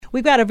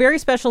We've got a very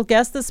special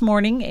guest this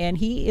morning, and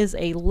he is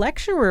a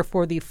lecturer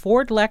for the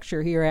Ford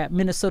Lecture here at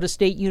Minnesota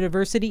State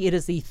University. It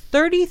is the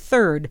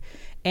 33rd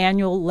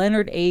annual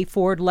Leonard A.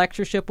 Ford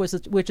Lectureship,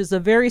 which is a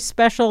very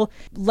special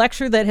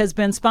lecture that has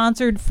been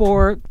sponsored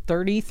for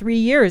 33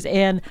 years.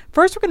 And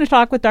first we're going to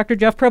talk with Dr.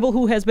 Jeff Preble,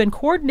 who has been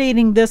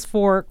coordinating this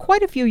for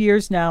quite a few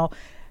years now.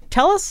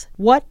 Tell us,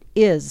 what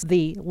is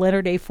the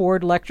Leonard A.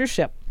 Ford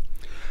Lectureship?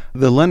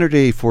 The Leonard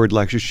A. Ford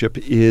Lectureship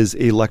is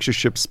a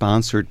lectureship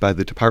sponsored by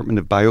the Department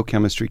of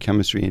Biochemistry,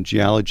 Chemistry, and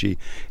Geology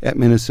at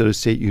Minnesota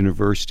State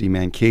University,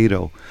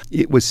 Mankato.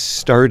 It was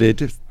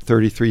started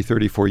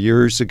 34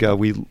 years ago.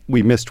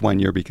 We missed 1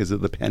 year because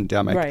of the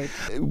pandemic. Right.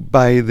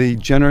 By the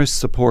generous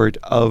support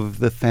of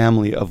the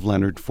family of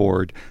Leonard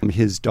Ford,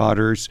 his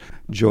daughters,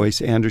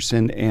 Joyce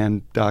Anderson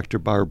and Dr.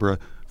 Barbara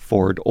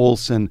Ford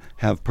Olson,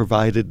 have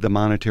provided the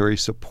monetary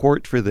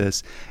support for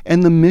this.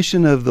 And the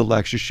mission of the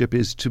lectureship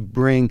is to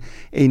bring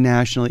a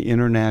nationally,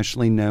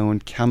 internationally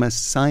known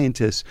chemist,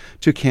 scientist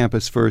to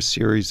campus for a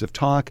series of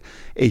talk,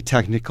 a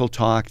technical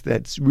talk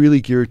that's really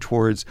geared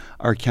towards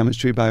our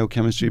chemistry,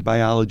 biochemistry,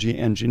 biology,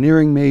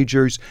 engineering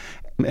majors.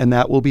 And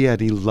that will be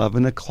at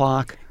 11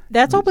 o'clock.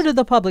 That's open to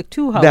the public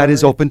too, however. That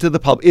is open to the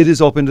public. It is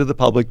open to the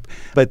public,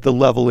 but the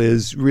level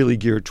is really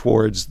geared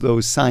towards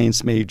those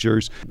science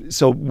majors.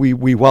 So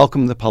we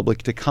welcome the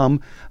public to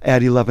come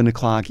at 11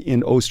 o'clock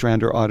in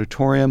Ostrander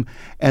Auditorium,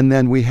 and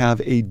then we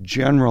have a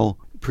general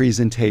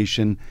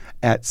presentation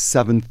at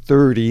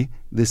 7:30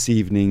 this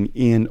evening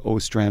in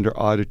Ostrander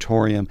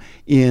Auditorium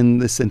in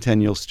the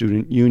Centennial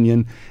Student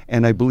Union,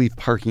 and I believe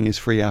parking is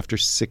free after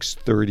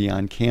 6:30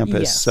 on campus.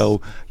 Yes.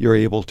 So you're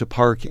able to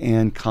park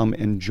and come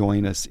and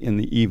join us in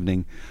the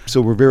evening.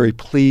 So we're very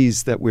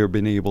pleased that we've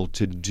been able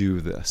to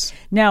do this.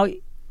 Now,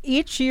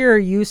 each year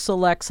you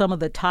select some of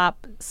the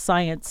top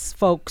science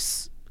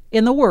folks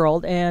in the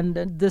world, and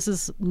this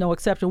is no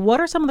exception. What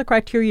are some of the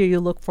criteria you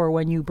look for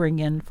when you bring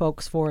in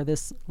folks for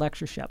this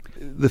lectureship?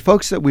 The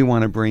folks that we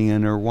want to bring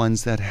in are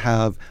ones that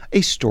have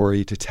a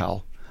story to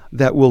tell,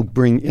 that will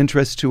bring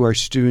interest to our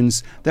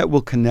students, that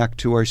will connect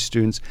to our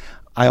students.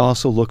 I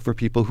also look for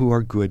people who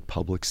are good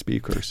public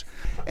speakers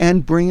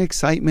and bring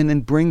excitement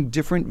and bring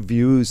different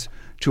views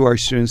to our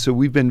students. So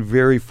we've been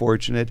very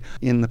fortunate.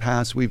 In the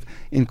past, we've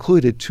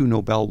included 2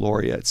 Nobel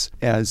laureates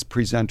as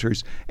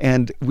presenters,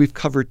 and we've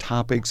covered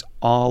topics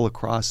all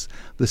across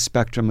the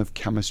spectrum of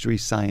chemistry,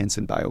 science,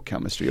 and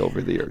biochemistry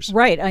over the years.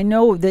 Right. I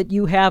know that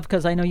you have,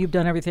 because I know you've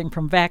done everything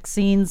from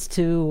vaccines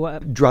to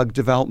drug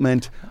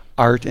development,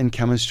 art and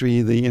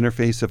chemistry, the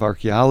interface of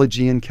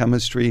archaeology and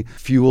chemistry,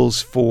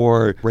 fuels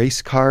for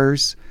race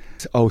cars,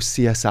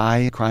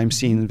 CSI, crime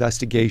scene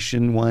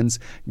investigation ones,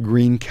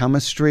 green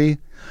chemistry.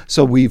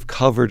 So we've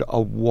covered a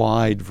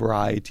wide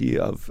variety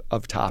of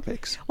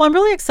topics. Well, I'm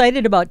really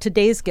excited about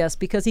today's guest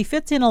because he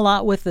fits in a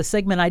lot with the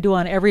segment I do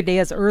on Every Day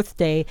is Earth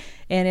Day,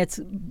 and it's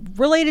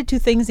related to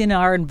things in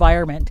our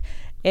environment.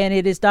 And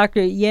it is Dr.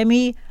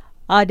 Adeyemi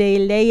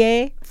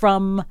Adeleye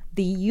from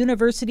the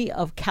University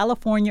of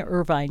California,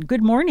 Irvine.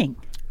 Good morning.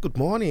 Good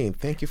morning.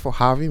 Thank you for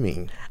having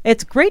me.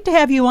 It's great to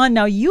have you on.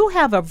 Now, you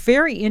have a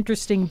very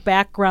interesting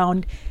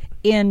background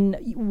in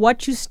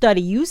what you study.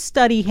 You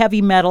study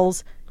heavy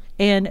metals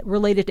and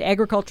related to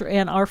agriculture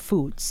and our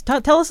foods.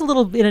 Tell us a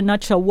little, in a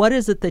nutshell, what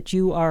is it that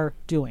you are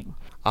doing?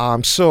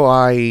 So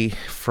I,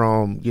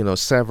 from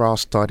several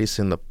studies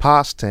in the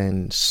past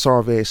and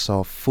surveys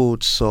of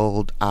food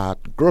sold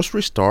at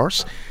grocery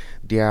stores,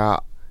 there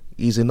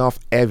is enough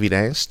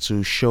evidence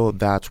to show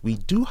that we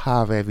do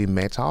have heavy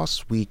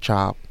metals which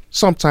are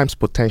sometimes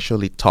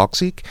potentially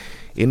toxic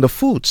in the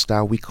foods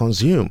that we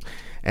consume.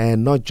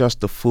 And not just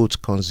the foods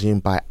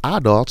consumed by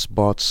adults,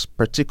 but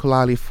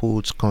particularly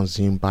foods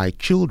consumed by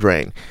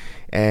children.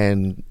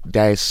 And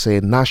there is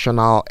a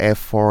national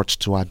effort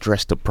to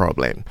address the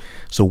problem.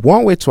 So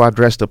one way to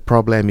address the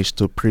problem is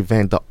to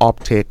prevent the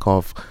uptake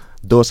of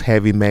those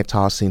heavy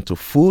metals into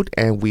food.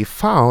 And we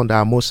found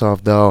that most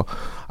of the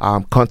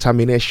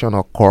contamination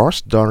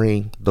occurs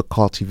during the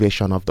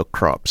cultivation of the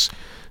crops.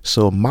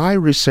 So my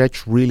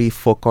research really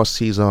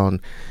focuses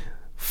on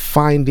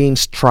finding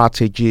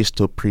strategies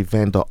to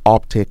prevent the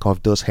uptake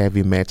of those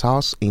heavy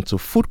metals into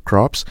food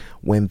crops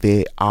when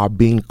they are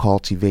being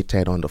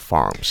cultivated on the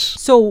farms.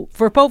 So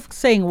for folks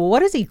saying, well,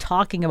 what is he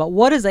talking about?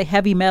 What is a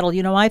heavy metal?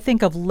 I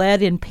think of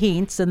lead in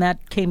paints, and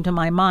that came to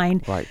my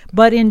mind. Right.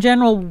 But in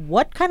general,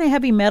 what kind of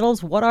heavy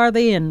metals, what are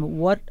they,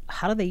 and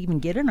how do they even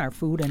get in our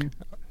food?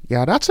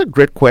 Yeah, that's a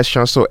great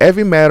question. So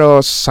heavy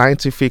metals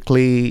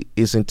scientifically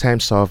is in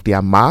terms of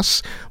their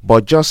mass,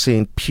 but just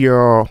in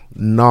pure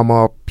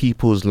normal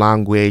people's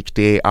language,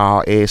 they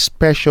are a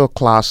special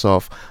class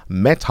of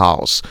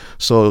metals.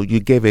 So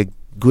you gave a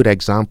good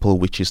example,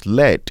 which is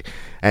lead.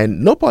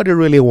 And nobody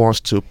really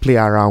wants to play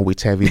around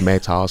with heavy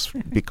metals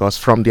because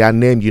from their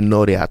name,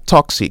 they are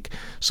toxic.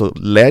 So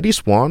lead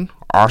is one,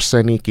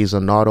 arsenic is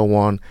another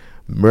one,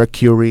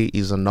 mercury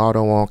is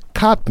another one,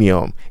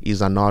 cadmium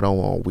is another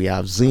one. We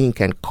have zinc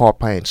and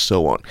copper and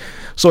so on.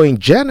 So in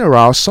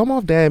general, some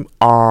of them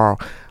are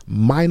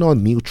minor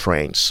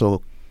nutrients.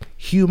 So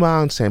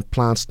humans and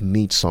plants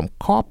need some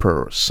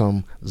copper,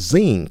 some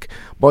zinc,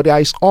 but there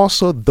is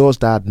also those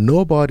that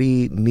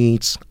nobody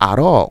needs at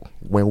all.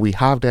 When we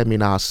have them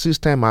in our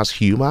system as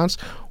humans,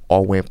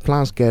 or when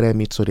plants get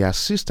them into their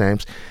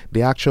systems,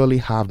 they actually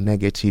have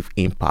negative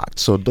impact.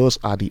 So those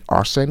are the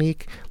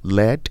arsenic,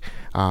 lead,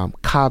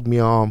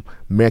 cadmium,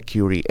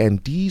 mercury,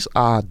 and these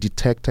are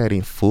detected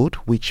in food,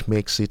 which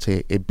makes it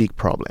a big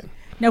problem.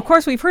 Now, of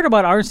course, we've heard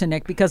about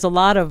arsenic because a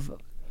lot of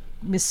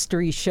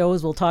mystery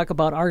shows will talk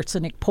about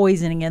arsenic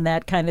poisoning and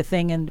that kind of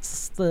thing, and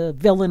the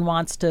villain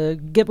wants to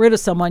get rid of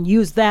someone,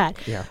 use that.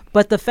 Yeah.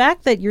 But the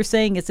fact that you're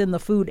saying it's in the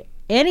food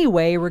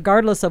anyway,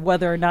 regardless of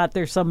whether or not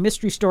there's some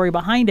mystery story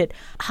behind it,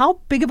 how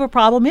big of a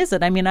problem is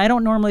it? I mean, I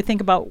don't normally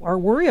think about or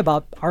worry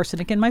about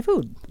arsenic in my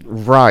food.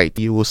 Right.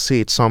 You will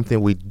see it's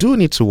something we do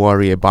need to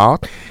worry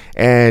about.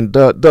 And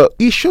the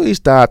issue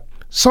is that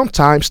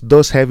sometimes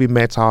those heavy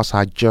metals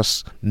are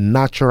just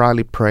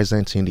naturally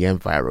present in the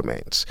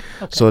environment.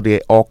 Okay. So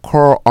they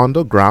occur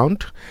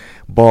underground.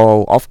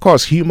 But of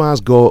course, humans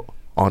go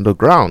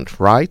underground,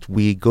 right?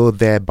 We go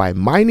there by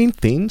mining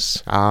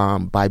things,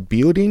 by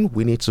building,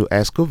 we need to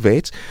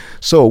excavate.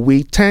 So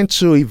we tend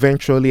to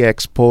eventually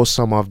expose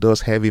some of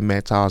those heavy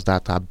metals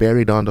that are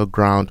buried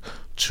underground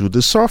to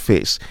the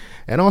surface.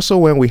 And also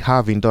when we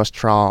have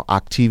industrial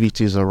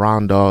activities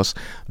around us,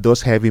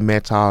 those heavy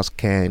metals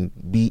can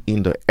be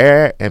in the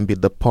air and be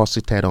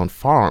deposited on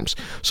farms.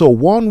 So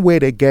one way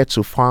they get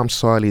to farm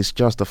soil is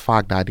just the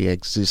fact that they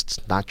exist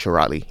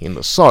naturally in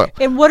the soil.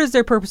 And what is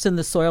their purpose in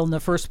the soil in the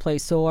first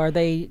place? So are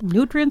they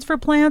nutrients for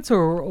plants,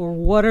 or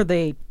what are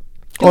they?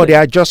 Oh, they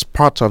are just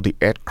part of the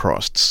earth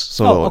crusts.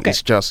 So okay.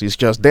 it's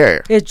just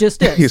there. It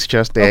just is. It's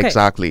just there, okay.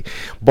 Exactly.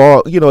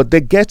 But,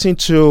 they get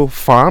into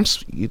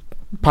farms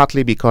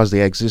partly because they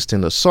exist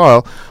in the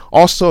soil,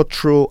 also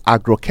through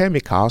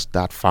agrochemicals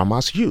that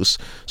farmers use.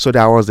 So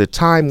there was a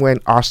time when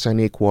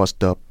arsenic was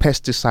the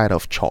pesticide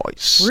of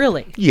choice.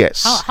 Really?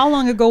 Yes. How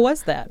long ago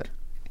was that?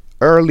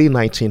 Early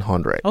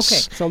 1900s.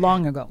 Okay, so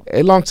long ago.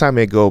 A long time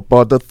ago.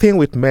 But the thing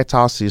with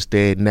metals is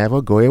they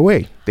never go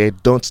away. They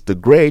don't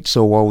degrade.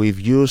 So what we've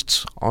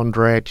used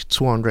 100,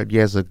 200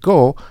 years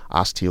ago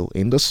are still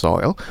in the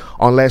soil,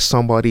 unless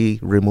somebody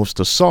removes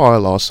the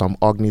soil or some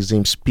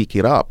organisms pick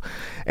it up.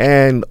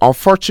 And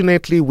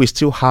unfortunately, we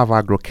still have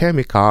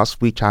agrochemicals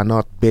which are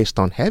not based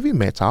on heavy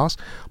metals,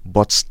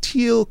 but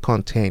still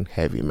contain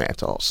heavy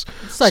metals.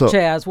 Such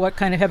as what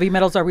kind of heavy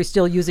metals are we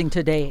still using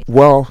today?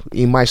 Well,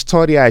 in my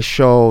study, I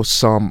show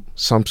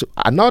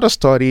another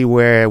study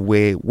where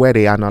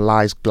they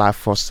analyze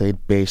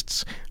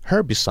glyphosate-based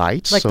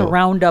herbicides. Like the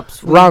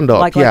Roundups? Roundup,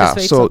 like yeah.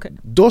 glyphosate? So okay.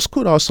 Those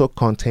could also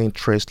contain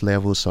trace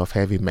levels of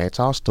heavy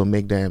metals to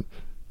make them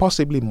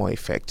possibly more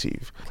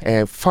effective. Okay.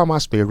 And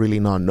farmers may really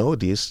not know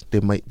this. They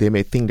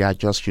may think they are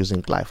just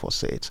using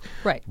glyphosate.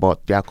 Right.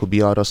 But there could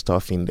be other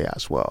stuff in there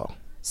as well.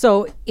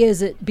 So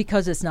is it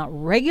because it's not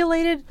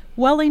regulated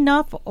well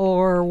enough,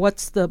 or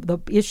what's the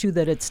issue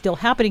that it's still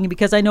happening?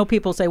 Because I know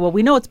people say, well,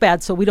 we know it's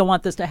bad, so we don't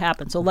want this to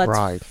happen, so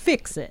let's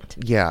fix it.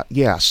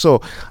 Yeah.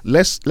 So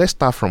let's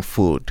start from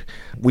food.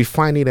 We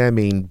find them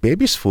in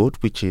babies'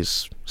 food, which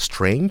is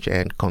strange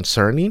and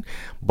concerning.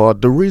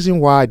 But the reason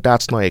why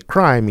that's not a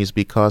crime is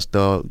because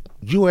the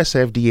US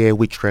FDA,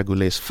 which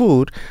regulates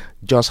food,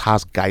 just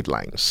has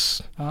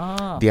guidelines.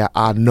 There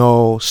are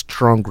no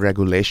strong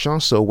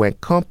regulations. So when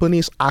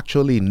companies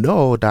actually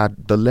know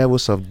that the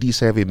levels of these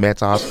heavy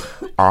metals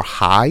are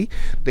high,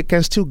 they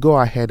can still go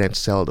ahead and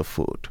sell the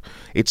food.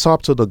 It's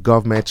up to the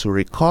government to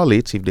recall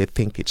it if they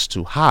think it's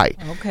too high.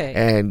 Okay.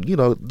 And,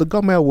 the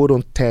government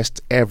wouldn't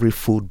test every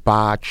food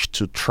batch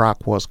to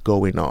track what's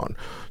going on.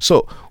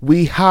 So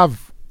we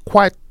have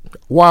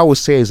what I would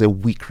say is a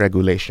weak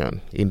regulation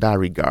in that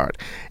regard.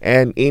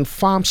 And in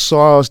farm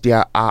soils,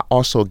 there are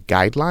also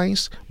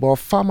guidelines, but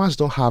farmers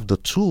don't have the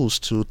tools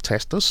to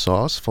test the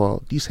soils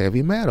for these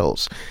heavy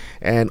metals.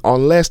 And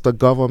unless the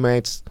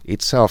government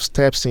itself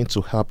steps in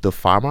to help the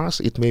farmers,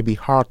 it may be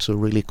hard to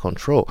really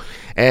control.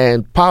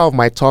 And part of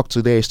my talk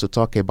today is to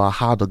talk about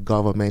how the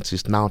government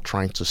is now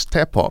trying to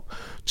step up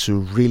to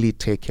really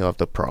take care of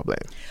the problem.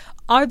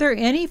 Are there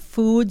any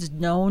foods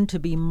known to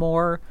be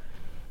more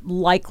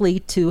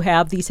likely to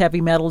have these heavy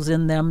metals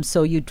in them,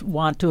 so you'd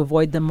want to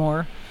avoid them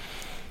more?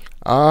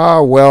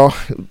 Well,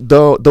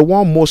 the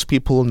one most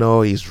people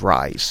know is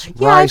rice.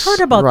 Yeah, I've heard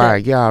about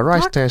that. Yeah,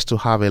 rice tends to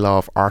have a lot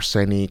of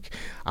arsenic,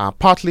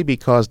 partly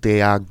because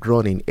they are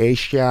grown in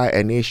Asia,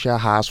 and Asia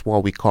has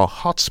what we call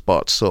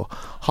hotspots. So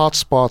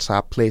hotspots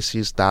are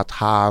places that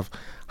have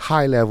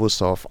high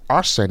levels of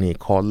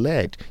arsenic or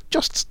lead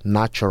just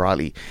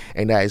naturally,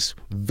 and there is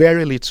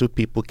very little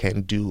people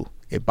can do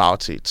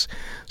about it.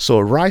 So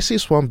rice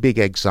is one big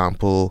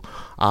example,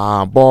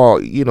 but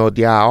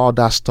there are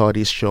other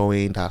studies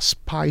showing that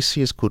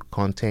spices could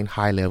contain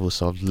high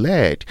levels of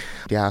lead.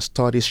 There are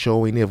studies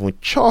showing even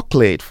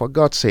chocolate, for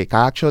God's sake,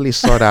 I actually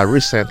saw that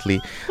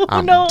recently.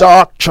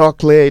 Dark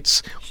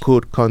chocolates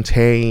could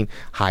contain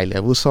high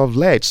levels of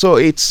lead. So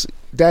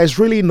there's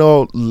really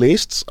no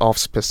lists of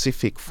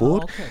specific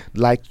food.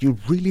 Like you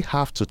really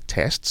have to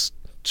test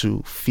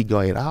to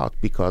figure it out,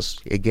 because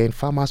again,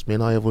 farmers may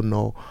not even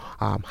know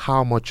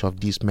how much of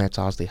these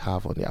metals they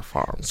have on their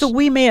farms. So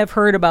we may have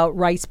heard about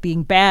rice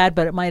being bad,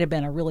 but it might have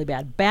been a really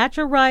bad batch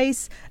of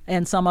rice,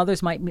 and some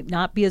others might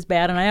not be as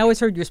bad. And I always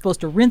heard you're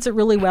supposed to rinse it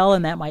really well,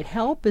 and that might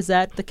help. Is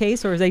that the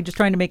case, or are they just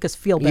trying to make us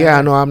feel better?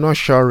 Yeah, no, I'm not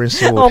sure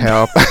rinsing would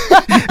help.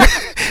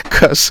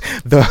 Because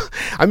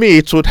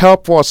it would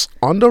help us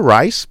on the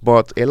rice,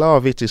 but a lot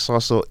of it is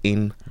also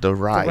in the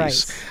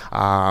rice.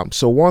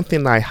 So one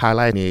thing I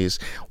highlight is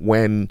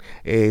when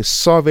a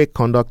survey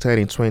conducted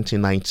in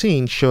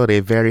 2019 showed a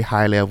very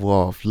high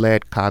level of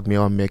lead,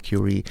 cadmium,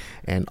 mercury,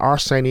 and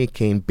arsenic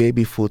in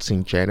baby foods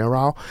in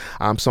general.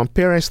 Some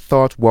parents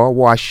thought, well,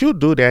 what I should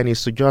do then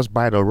is to just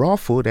buy the raw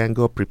food and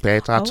go prepare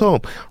it at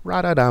home,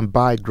 rather than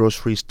buy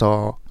grocery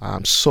store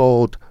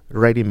sold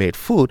ready-made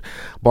food.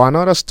 But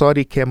another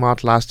study came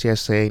out last year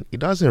saying it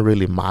doesn't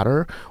really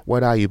matter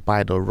whether you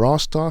buy the raw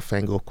stuff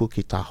and go cook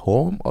it at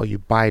home, or you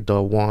buy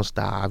the ones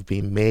that have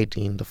been made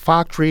in the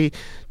factory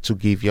to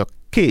give your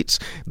kids.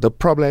 The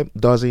problem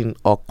doesn't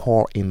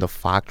occur in the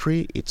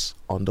factory, it's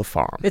on the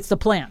farm. It's the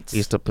plants.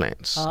 It's the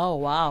plants. Oh,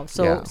 wow.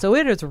 So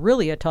it is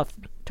really a tough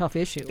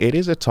issue. It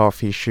is a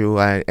tough issue,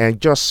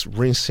 and just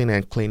rinsing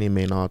and cleaning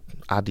may not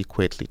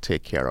adequately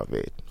take care of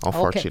it,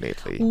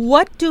 unfortunately. Okay.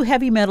 What do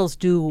heavy metals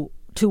do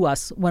to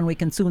us when we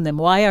consume them?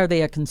 Why are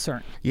they a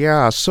concern?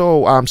 Yeah,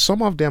 so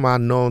some of them are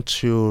known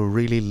to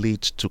really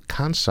lead to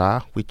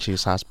cancer, which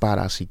is as bad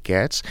as it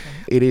gets.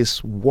 It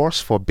is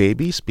worse for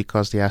babies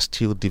because they are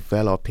still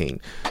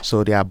developing.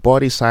 So their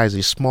body size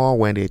is small.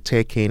 When they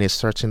take in a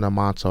certain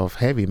amount of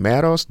heavy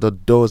metals, the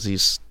dose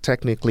is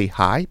technically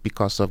high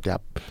because of their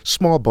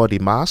small body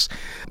mass.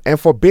 And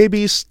for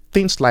babies,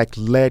 things like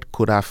lead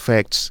could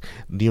affect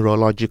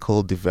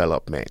neurological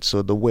development.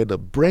 So the way the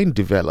brain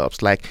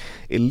develops, like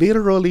it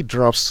literally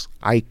drops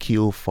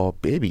IQ for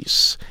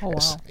babies. Oh,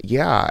 wow.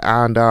 Yeah,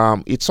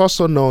 and it's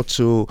also known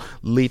to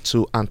lead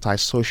to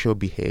antisocial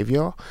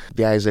behavior.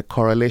 There is a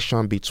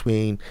correlation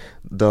between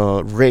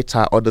the rate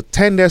or the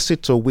tendency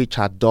to which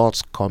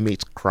adults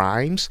commit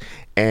crimes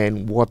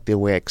and what they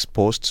were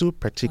exposed to,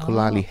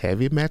 particularly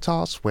heavy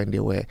metals when they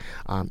were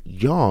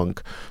young.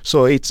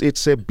 So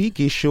it's a big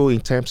issue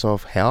in terms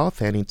of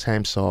health and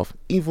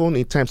even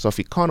in terms of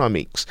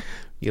economics.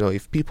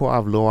 If people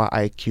have lower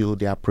IQ,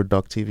 their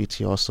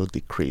productivity also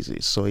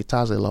decreases. So it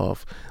has a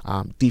lot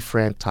of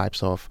different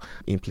types of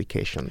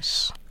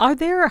implications. Are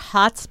there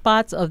hot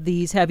spots of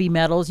these heavy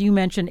metals? You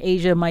mentioned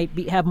Asia might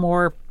have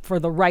more for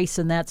the rice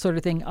and that sort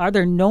of thing. Are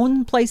there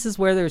known places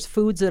where there's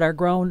foods that are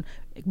grown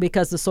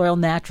because the soil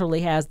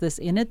naturally has this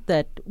in it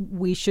that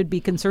we should be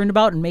concerned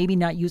about and maybe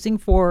not using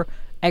for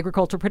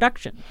agricultural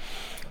production?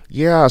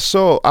 Yeah,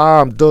 so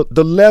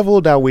the level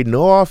that we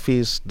know of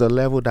is the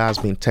level that has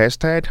been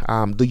tested.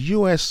 The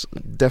U.S.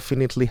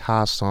 definitely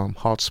has some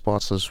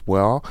hotspots as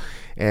well,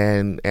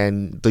 and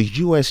the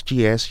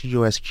USGS,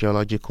 U.S.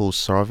 Geological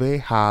Survey,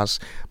 has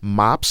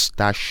maps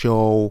that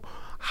show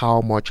how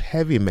much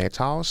heavy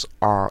metals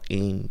are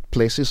in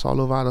places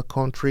all over the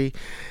country.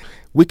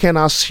 We can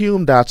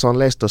assume that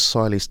unless the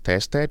soil is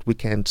tested, we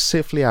can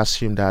safely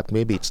assume that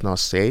maybe it's not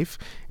safe.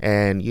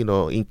 And,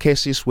 in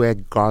cases where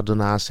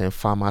gardeners and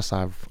farmers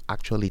have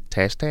actually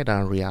tested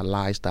and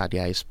realized that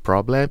there is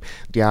problem,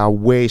 there are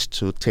ways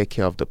to take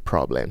care of the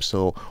problem.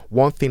 So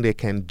one thing they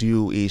can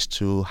do is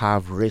to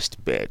have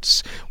raised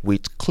beds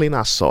with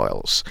cleaner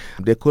soils.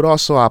 They could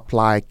also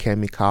apply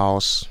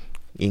chemicals,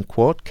 in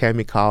quote,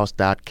 chemicals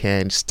that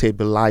can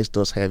stabilize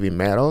those heavy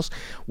metals,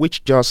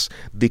 which just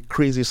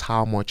decreases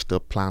how much the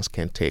plants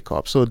can take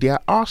up. So there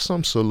are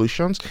some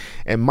solutions,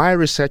 and my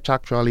research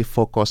actually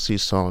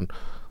focuses on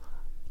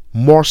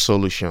more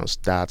solutions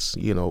that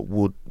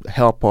would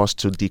help us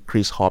to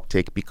decrease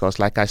uptake, because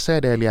like I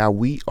said earlier,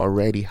 we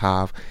already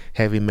have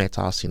heavy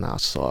metals in our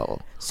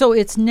soil. So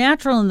it's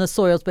natural in the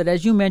soils, but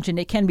as you mentioned,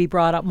 it can be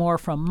brought up more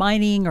from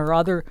mining or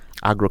other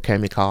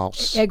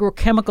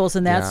agrochemicals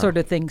and that sort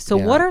of thing. So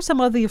what are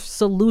some other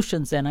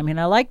solutions then?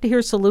 I like to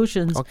hear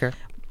solutions. Okay.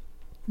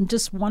 I'm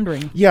just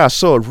wondering. Yeah,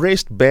 so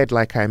raised bed,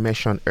 like I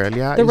mentioned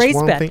earlier, the is raised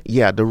one bed. thing.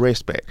 Yeah, the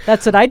raised bed.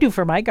 That's what I do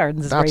for my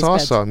gardens. That's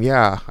awesome.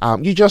 Yeah,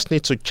 you just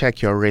need to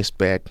check your raised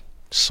bed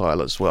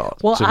soil as well.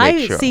 Well, to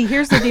make sure. See.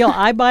 Here's the deal.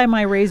 I buy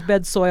my raised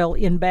bed soil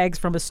in bags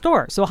from a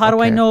store. So how do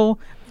I know?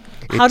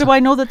 How do I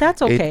know that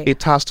that's okay?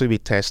 It has to be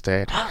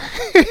tested.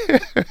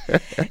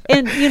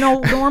 And,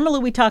 normally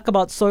we talk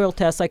about soil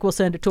tests, like we'll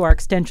send it to our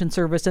extension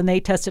service and they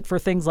test it for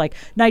things like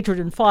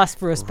nitrogen,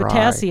 phosphorus,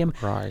 potassium.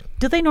 Right.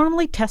 Do they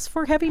normally test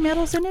for heavy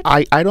metals in it?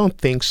 I don't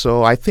think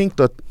so. I think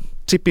the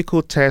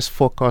typical tests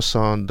focus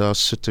on the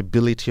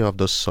suitability of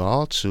the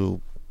soil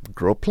to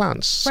grow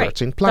plants,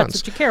 certain plants.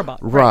 That's what you care about.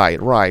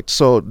 Right.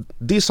 So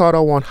this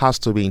other one has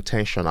to be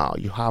intentional.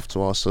 You have to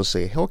also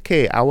say,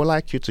 okay, I would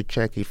like you to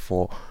check it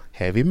for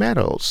heavy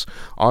metals.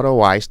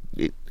 Otherwise,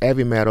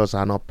 heavy metals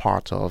are not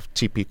part of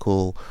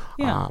typical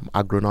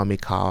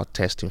agronomical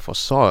testing for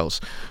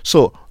soils.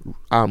 So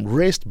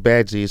raised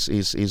beds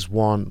is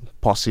one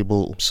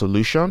possible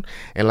solution.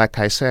 And like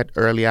I said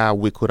earlier,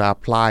 we could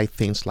apply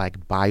things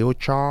like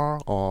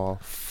biochar or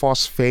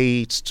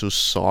phosphates to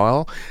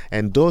soil,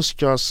 and those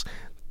just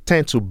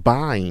tend to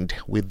bind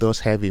with those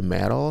heavy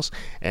metals,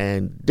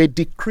 and they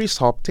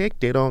decrease uptake.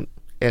 They don't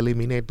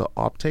eliminate the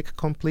uptake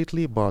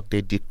completely, but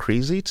they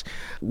decrease it.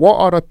 What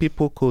other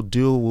people could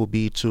do would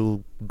be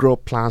to grow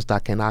plants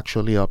that can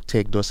actually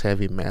uptake those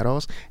heavy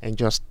metals and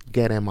just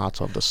get them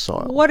out of the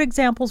soil. What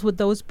examples would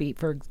those be?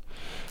 For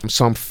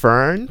some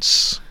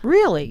ferns.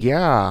 Really?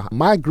 Yeah.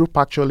 My group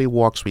actually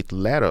works with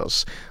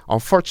lettuce.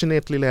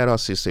 Unfortunately,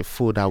 lettuce is a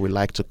food that we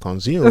like to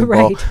consume.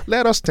 Right. But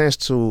lettuce tends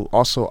to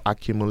also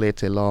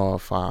accumulate a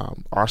lot of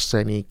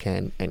arsenic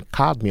and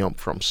cadmium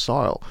from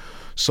soil.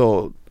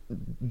 So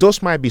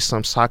those might be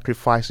some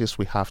sacrifices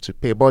we have to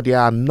pay, but there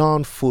are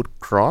non-food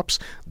crops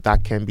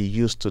that can be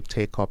used to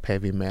take up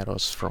heavy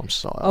metals from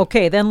soil.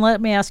 Okay, then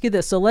let me ask you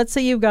this. So let's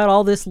say you've got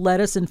all this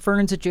lettuce and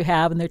ferns that you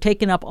have, and they're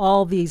taking up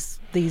all these.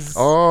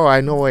 Oh, I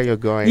know where you're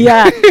going.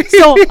 Yeah.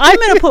 So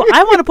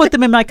I want to put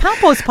them in my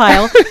compost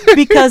pile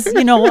because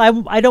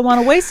I don't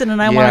want to waste it,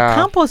 and I want to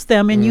compost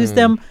them and use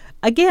them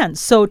again.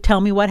 So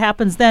tell me what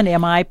happens then.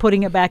 Am I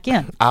putting it back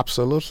in?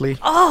 Absolutely.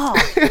 Oh.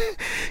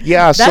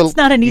 Yeah, that's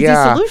not an easy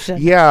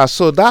solution. Yeah,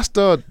 so that's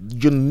the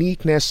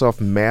uniqueness of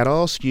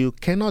metals. You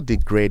cannot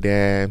degrade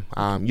them.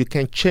 You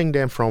can change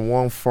them from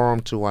one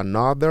form to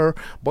another,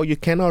 but you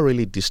cannot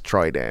really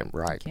destroy them,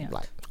 right?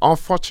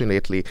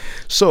 Unfortunately.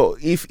 So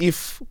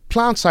if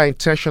plants are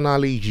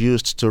intentionally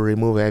used to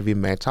remove heavy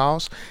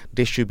metals,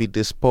 they should be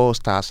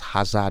disposed as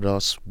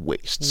hazardous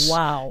wastes.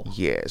 Wow.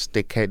 Yes,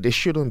 they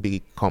shouldn't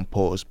be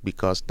composed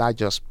because that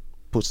just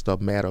puts the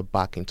metal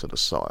back into the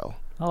soil.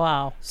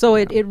 Wow. So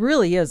it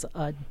really is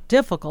a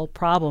difficult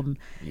problem.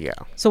 Yeah.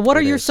 So what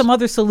are some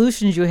other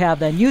solutions you have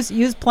then?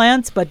 Use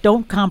plants, but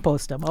don't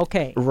compost them.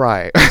 Okay.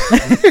 Right.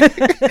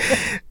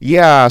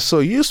 Yeah. So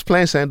use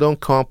plants and don't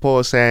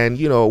compost. And,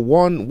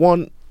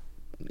 one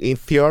in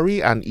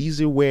theory, an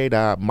easy way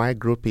that my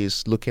group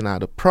is looking at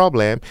the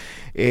problem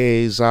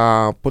is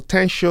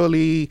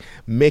potentially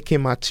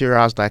making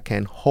materials that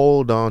can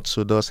hold on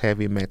to those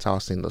heavy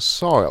metals in the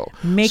soil.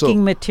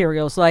 Making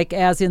materials, like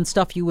as in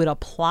stuff you would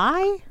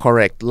apply?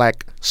 Correct,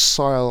 like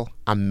soil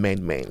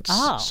amendments.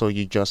 Oh. So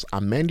you just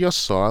amend your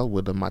soil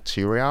with the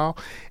material,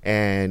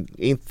 and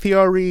in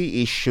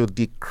theory, it should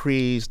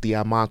decrease the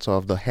amount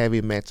of the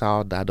heavy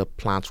metal that the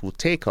plants will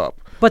take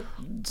up. But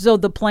so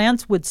the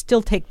plants would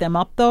still take them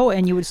up, though,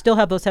 and you would still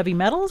have those heavy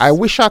metals? I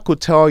wish I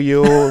could tell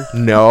you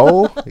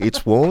no,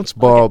 it won't.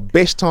 But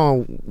based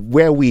on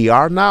where we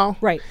are now,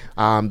 right,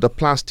 the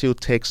plant still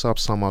takes up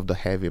some of the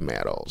heavy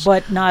metals.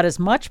 But not as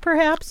much,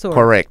 perhaps? Or?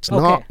 Correct.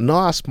 Okay.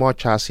 Not as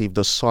much as if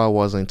the soil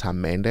wasn't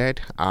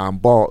amended.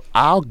 But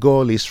our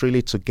goal is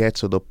really to get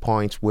to the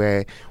point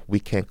where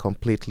we can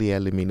completely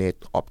eliminate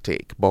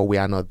uptake. But we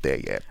are not there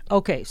yet.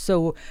 Okay,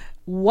 so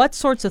what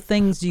sorts of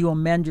things do you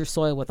amend your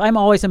soil with? I'm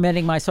always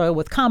amending my soil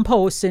with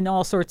compost and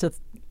all sorts of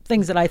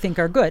things that I think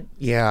are good.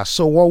 Yeah,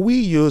 so what we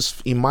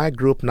use in my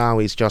group now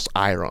is just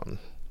iron.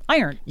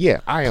 Iron?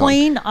 Yeah, iron.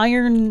 Plain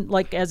iron,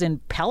 like as in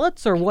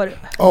pellets or what?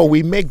 Oh,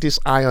 we make this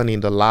iron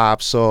in the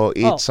lab, so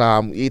it's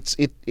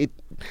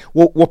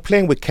we're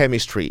playing with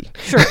chemistry.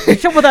 Sure.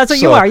 Well, that's what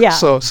you are, yeah.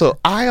 So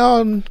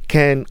iron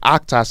can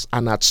act as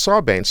an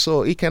adsorbent,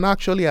 so it can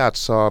actually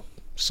absorb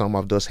some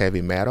of those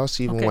heavy metals,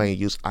 even when you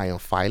use iron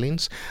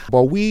filings.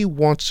 But we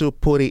want to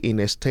put it in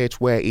a state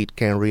where it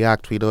can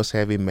react with those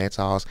heavy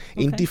metals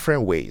in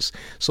different ways.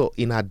 So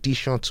in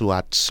addition to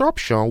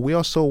adsorption, we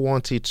also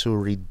want it to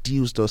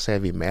reduce those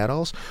heavy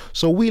metals.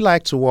 So we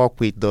like to work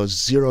with the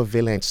zero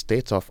valence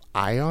state of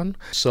iron.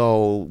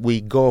 So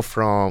we go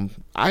from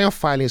iron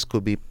filings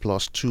could be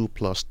 +2,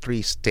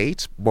 +3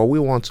 states, but we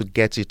want to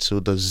get it to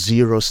the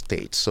 0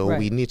 state. So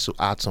we need to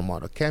add some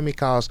other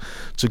chemicals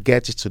to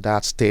get it to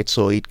that state,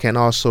 so it can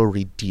also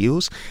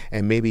reduce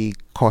and maybe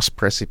cause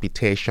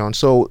precipitation.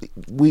 So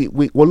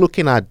we're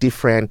looking at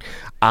different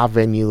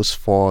avenues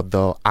for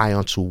the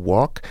iron to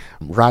work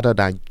rather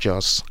than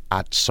just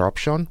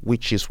adsorption,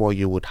 which is what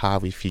you would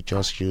have if you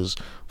just use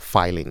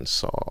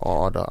filings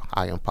or other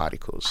iron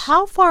particles.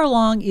 How far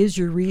along is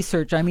your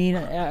research? I mean,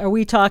 are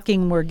we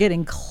talking we're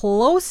getting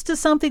close to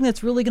something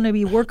that's really going to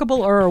be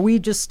workable, or are we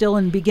just still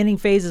in beginning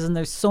phases and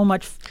there's so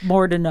much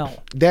more to know?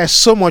 There's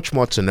so much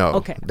more to know.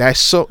 Okay.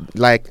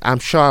 I'm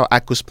sure I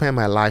could spend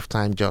my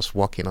lifetime just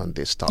working on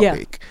this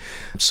topic. Yeah.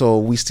 So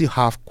we still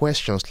have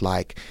questions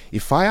like,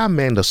 if I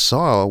amend the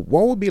soil,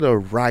 what would be the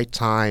right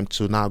time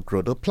to now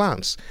grow the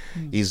plants?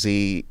 Is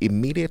it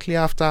immediately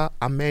after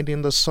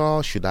amending the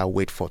soil? Should I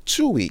wait for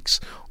 2 weeks?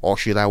 Or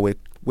should I wait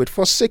wait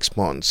for 6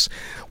 months.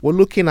 We're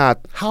looking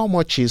at how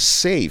much is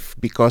safe,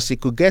 because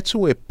it could get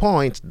to a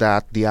point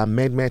that the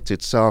amendment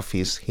itself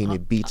is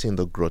inhibiting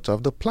the growth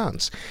of the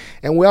plants.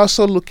 And we're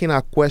also looking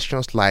at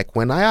questions like,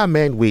 when I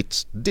amend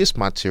with this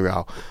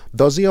material,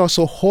 does it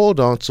also hold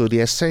on to the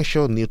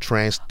essential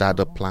nutrients that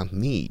the plant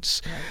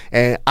needs?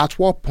 And at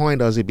what point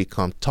does it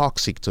become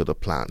toxic to the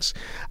plants?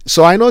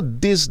 So I know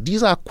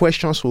these are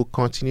questions we'll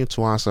continue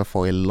to answer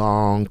for a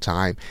long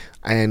time.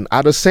 And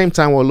at the same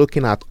time, we're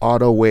looking at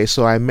other ways.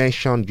 So I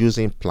mentioned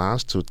using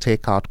plants to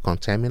take out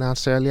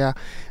contaminants earlier,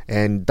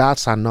 and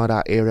that's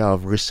another area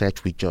of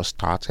research we just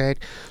started.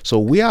 So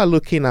we are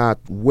looking at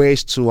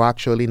ways to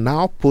actually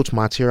now put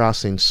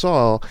materials in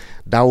soil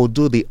that will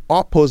do the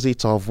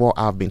opposite of what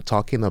I've been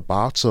talking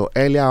about. So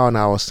earlier on,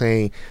 I was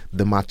saying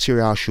the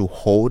material should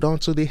hold on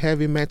to the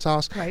heavy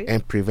metals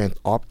and prevent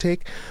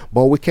uptake.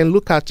 But we can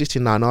look at it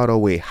in another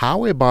way.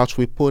 How about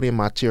we put in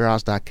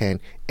materials that can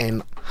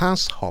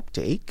enhance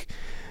uptake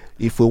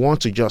if we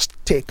want to just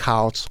take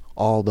out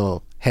all the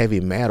heavy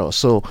metals?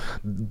 So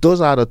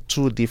those are the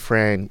two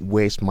different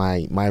ways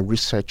my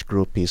research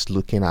group is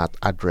looking at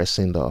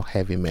addressing the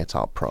heavy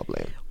metal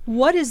problem.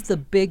 What is the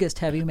biggest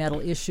heavy metal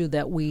issue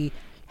that we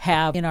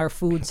have in our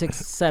foods,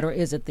 etc.?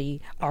 Is it the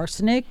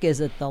arsenic? Is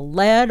it the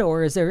lead?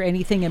 Or is there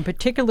anything in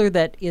particular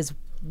that is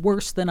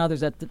worse than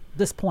others at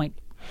this point?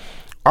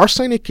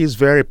 Arsenic is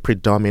very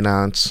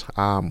predominant.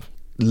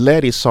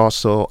 Lead is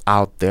also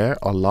out there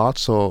a lot.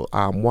 So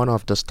one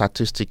of the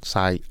statistics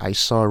I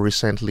saw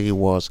recently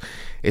was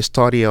a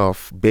study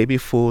of baby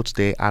foods.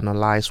 They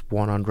analyzed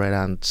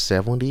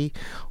 170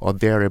 or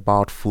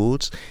thereabout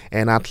foods,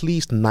 and at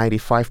least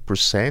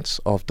 95%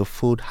 of the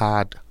food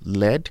had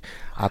lead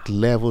at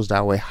levels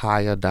that were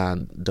higher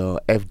than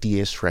the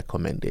FDA's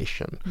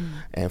recommendation,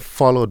 and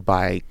followed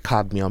by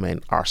cadmium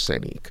and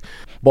arsenic.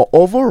 But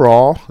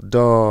overall,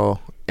 the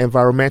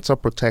Environmental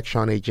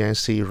Protection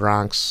Agency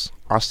ranks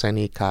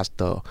arsenic as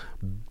the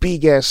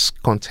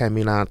biggest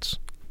contaminant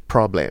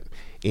problem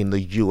in the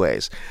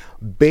U.S.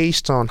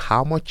 based on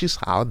how much is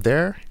out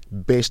there,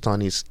 based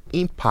on its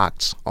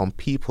impacts on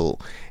people,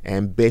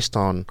 and based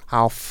on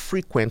how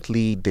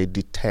frequently they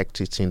detect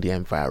it in the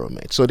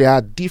environment. So there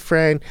are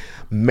different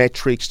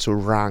metrics to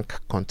rank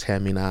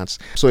contaminants.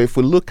 So if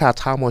we look at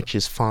how much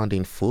is found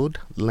in food,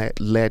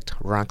 lead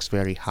ranks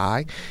very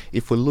high.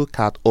 If we look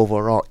at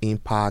overall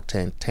impact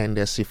and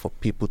tendency for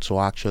people to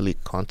actually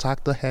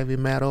contact the heavy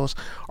metals,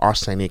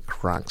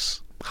 arsenic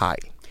ranks high.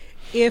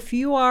 If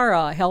you are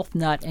a health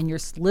nut and you're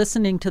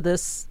listening to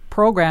this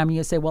program,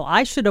 you say, well,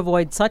 I should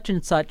avoid such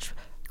and such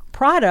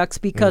products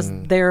because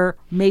they're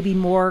maybe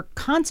more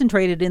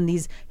concentrated in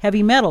these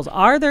heavy metals.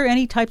 Are there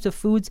any types of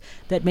foods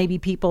that maybe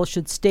people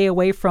should stay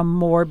away from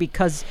more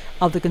because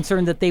of the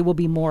concern that they will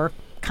be more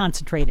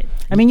concentrated?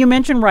 I mean, you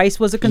mentioned rice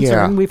was a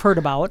concern we've heard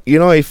about. You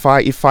know, if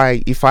I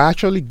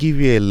actually give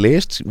you a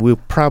list, we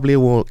probably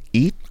won't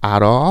eat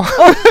at all.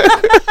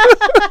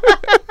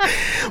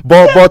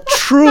 But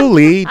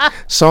truly,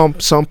 some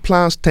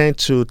plants tend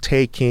to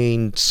take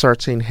in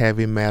certain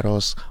heavy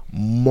metals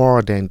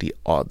more than the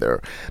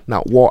other.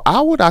 Now, what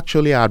I would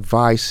actually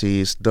advise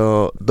is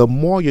the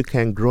more you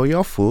can grow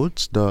your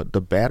foods, the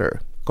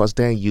better, because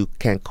then you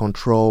can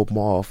control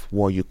more of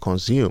what you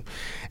consume.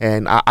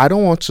 And I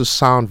don't want to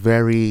sound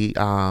very,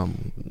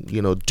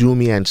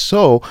 doomy, and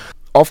so,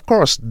 of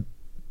course,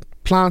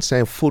 plants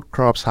and food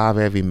crops have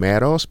heavy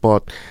metals,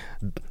 but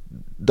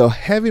the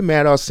heavy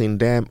metals in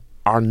them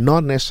are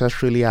not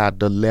necessarily at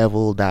the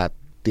level that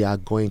they are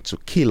going to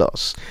kill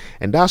us.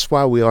 And that's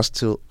why we are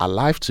still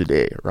alive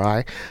today,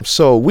 right?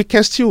 So we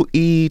can still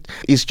eat.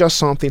 It's just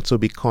something to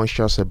be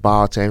conscious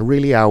about. And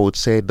really, I would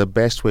say the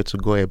best way to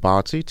go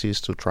about it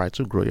is to try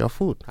to grow your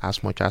food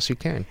as much as you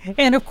can.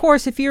 And of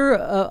course, if you're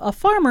a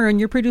farmer and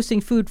you're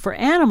producing food for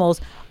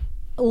animals,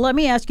 let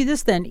me ask you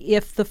this then.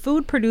 If the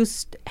food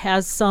produced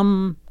has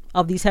some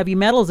of these heavy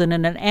metals in it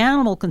and an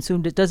animal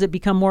consumed it, does it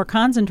become more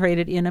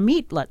concentrated in a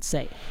meat, let's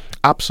say?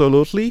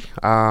 Absolutely.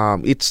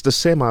 It's the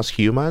same as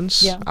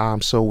humans. Yeah.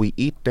 So we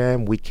eat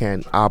them.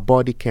 Our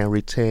body can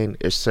retain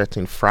a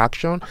certain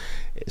fraction.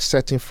 A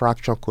certain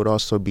fraction could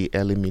also be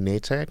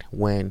eliminated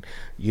when,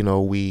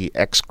 we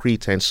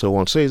excrete and so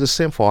on. So it's the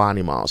same for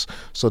animals.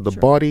 So the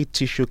body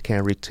tissue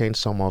can retain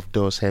some of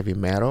those heavy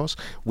metals,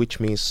 which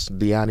means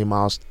the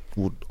animals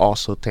would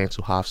also tend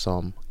to have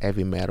some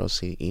heavy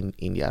metals in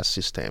their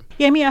system.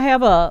 Amy, I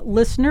have a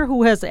listener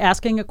who is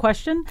asking a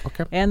question.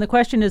 Okay. And the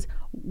question is,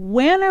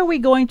 when are we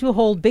going to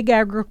hold big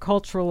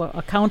agricultural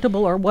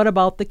accountable, or what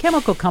about the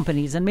chemical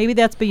companies? And maybe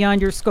that's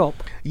beyond your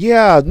scope.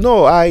 Yeah,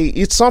 no,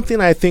 it's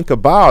something I think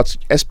about,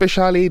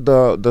 especially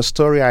the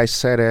story I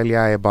said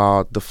earlier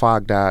about the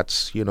fact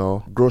that,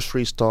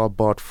 grocery store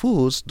bought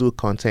foods do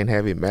contain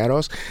heavy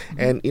metals.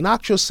 And in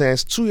actual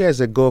sense, 2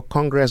 years ago,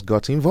 Congress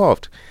got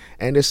involved.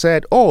 And they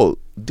said,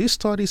 this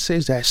study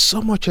says there's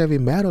so much heavy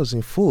metals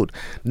in food.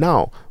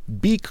 Now,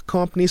 big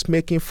companies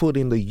making food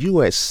in the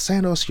U.S.,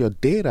 send us your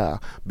data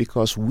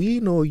because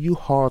we know you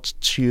ought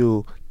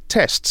to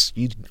tests.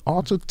 You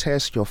ought to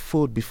test your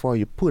food before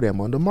you put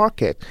them on the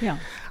market. Yeah.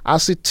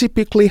 As it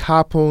typically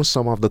happens,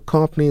 some of the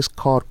companies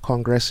called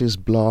Congress's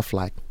bluff,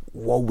 like,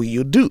 what will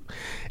you do?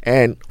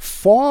 And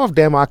 4 of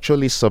them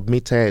actually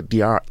submitted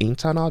their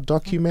internal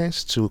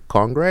documents to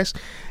Congress.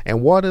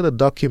 And what did the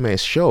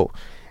documents show?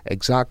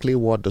 Exactly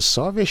what the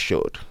survey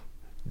showed.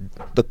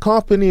 The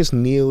companies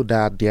knew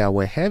that there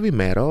were heavy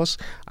metals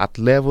at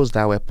levels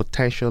that were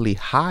potentially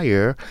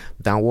higher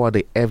than what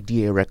the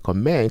FDA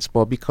recommends,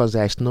 but because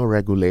there is no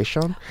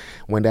regulation,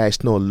 when there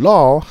is no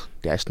law,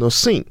 there is no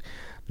sin.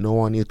 No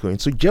one is going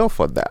to jail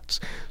for that.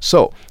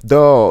 So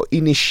the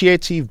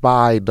initiative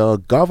by the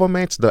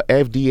government, the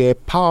FDA,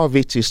 part of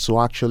it is to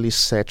actually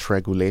set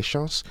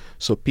regulations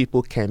so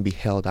people can be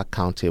held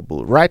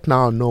accountable. Right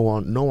now, no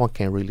one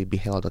can really be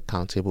held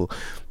accountable.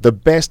 The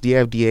best the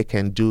FDA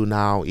can do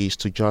now is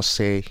to just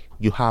say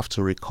you have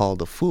to recall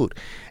the food,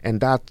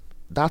 and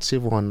that's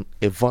even on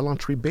a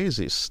voluntary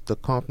basis. The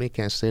company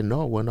can say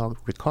no, we're not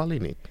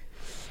recalling it.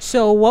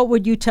 So what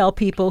would you tell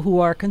people who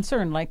are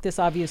concerned, like this,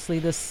 obviously,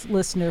 this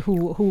listener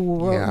who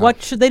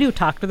what should they do?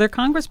 Talk to their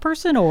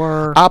congressperson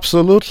or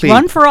absolutely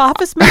run for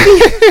office,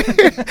 maybe?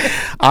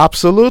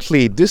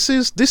 Absolutely. This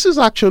is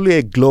actually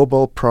a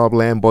global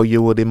problem, but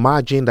you would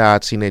imagine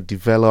that in a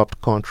developed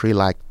country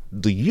like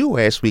the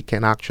US, we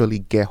can actually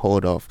get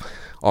hold of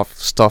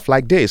stuff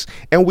like this.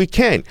 And we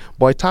can,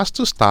 but it has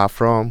to start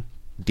from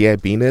there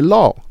being a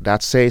law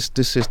that says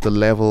this is the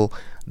level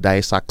that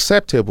is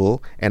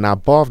acceptable, and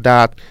above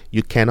that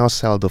you cannot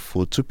sell the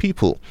food to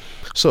people.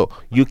 So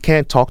you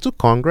can talk to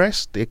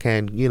Congress. They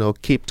can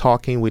keep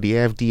talking with the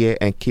FDA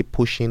and keep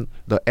pushing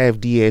the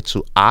FDA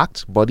to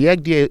act, but the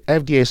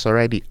FDA is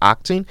already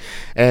acting.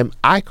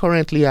 I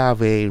currently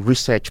have a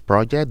research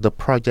project, the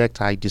project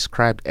I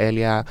described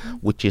earlier,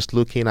 which is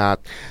looking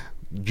at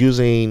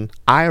using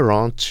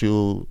iron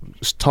to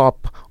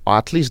stop or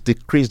at least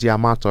decrease the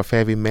amount of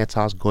heavy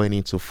metals going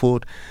into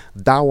food.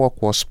 That work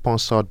was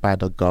sponsored by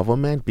the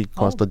government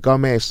because the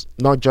government is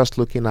not just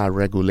looking at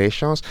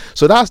regulations.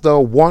 So that's the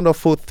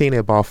wonderful thing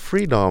about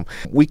freedom.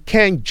 We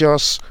can't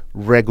just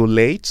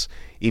regulate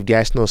if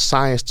there's no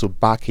science to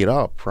back it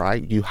up,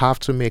 right? You have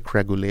to make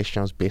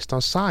regulations based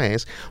on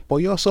science, but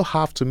you also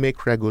have to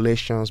make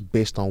regulations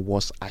based on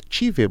what's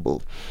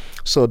achievable.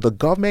 So the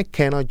government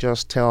cannot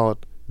just tell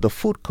the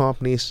food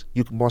companies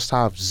you must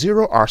have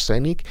 0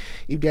 arsenic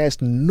if there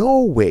is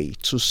no way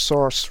to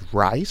source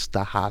rice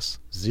that has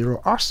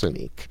 0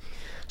 arsenic.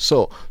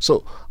 So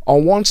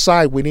on one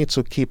side we need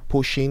to keep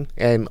pushing,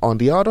 and on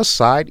the other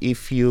side,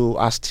 if you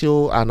are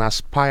still an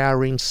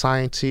aspiring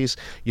scientist,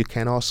 you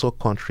can also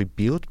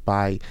contribute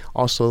by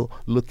also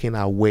looking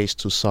at ways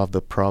to solve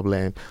the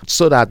problem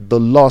so that the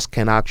laws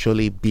can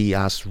actually be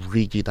as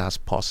rigid as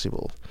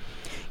possible.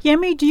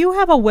 Yemi, do you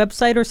have a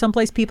website or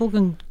someplace people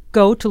can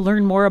go to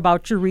learn more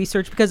about your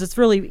research, because it's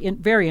really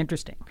very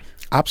interesting?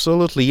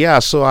 Absolutely, yeah.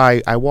 So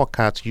I work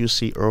at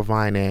UC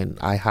Irvine, and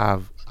I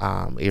have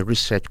a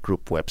research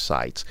group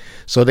website,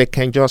 so they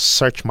can just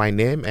search my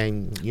name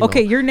and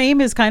Okay, your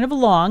name is kind of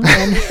long,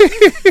 and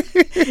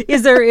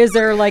is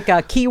there like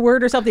a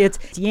keyword or something? It's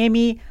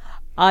Adeyemi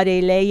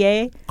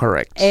Adeleye.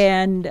 Correct.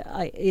 And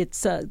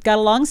it's got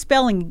a long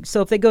spelling.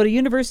 So if they go to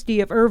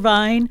University of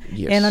Irvine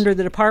and under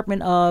the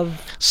Department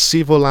of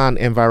Civil and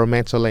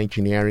Environmental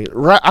Engineering,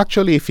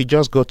 actually, if you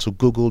just go to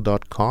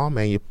google.com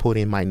and you put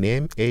in my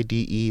name,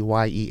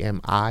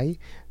 Adeyemi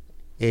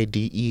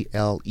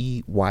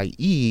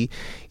Adeleye,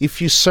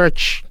 if you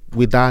search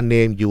with that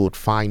name, you would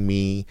find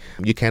me.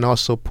 You can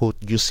also put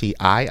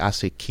UCI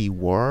as a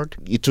keyword.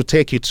 It will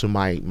take you to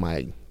my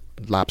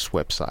lab's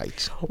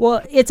website.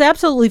 Well, it's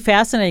absolutely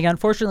fascinating.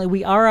 Unfortunately,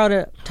 we are out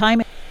of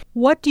time.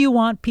 What do you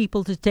want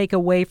people to take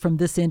away from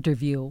this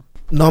interview?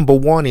 Number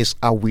one is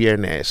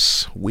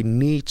awareness. We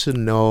need to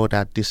know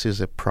that this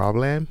is a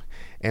problem,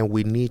 and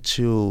we need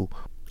to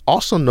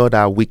also know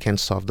that we can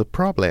solve the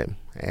problem.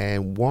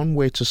 And one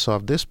way to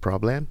solve this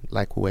problem,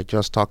 like we were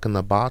just talking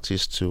about,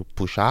 is to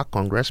push our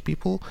Congress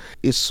people.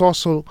 It's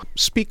also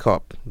speak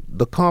up.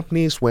 The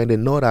companies, when they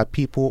know that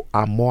people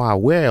are more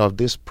aware of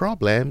this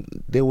problem,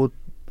 they would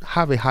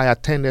have a higher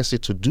tendency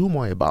to do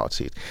more about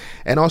it.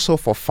 And also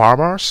for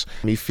farmers,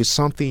 if it's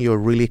something you're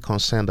really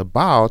concerned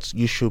about,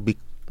 you should be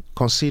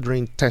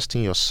considering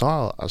testing your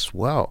soil as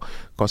well,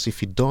 because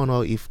if you don't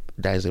know if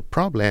there is a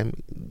problem,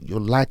 you're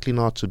likely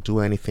not to do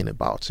anything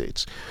about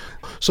it.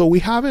 So we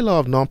have a lot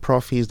of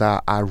nonprofits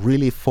that are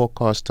really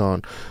focused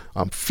on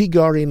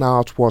figuring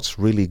out what's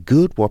really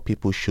good, what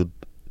people should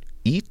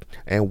eat,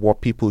 and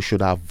what people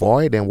should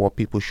avoid, and what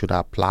people should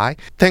apply.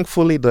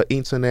 Thankfully, the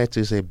internet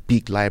is a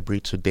big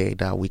library today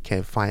that we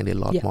can find a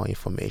lot more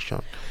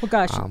information. Well,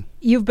 gosh,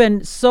 you've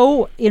been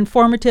so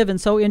informative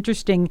and so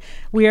interesting.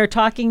 We are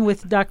talking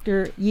with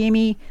Dr.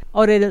 Adeyemi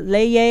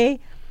Adeleye,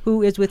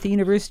 who is with the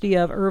University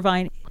of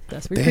Irvine. We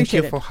appreciate it. Thank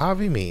you for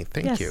having me.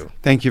 Thank you.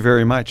 Thank you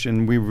very much,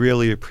 and we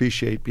really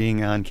appreciate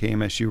being on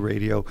KMSU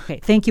Radio. Okay,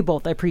 thank you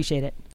both. I appreciate it.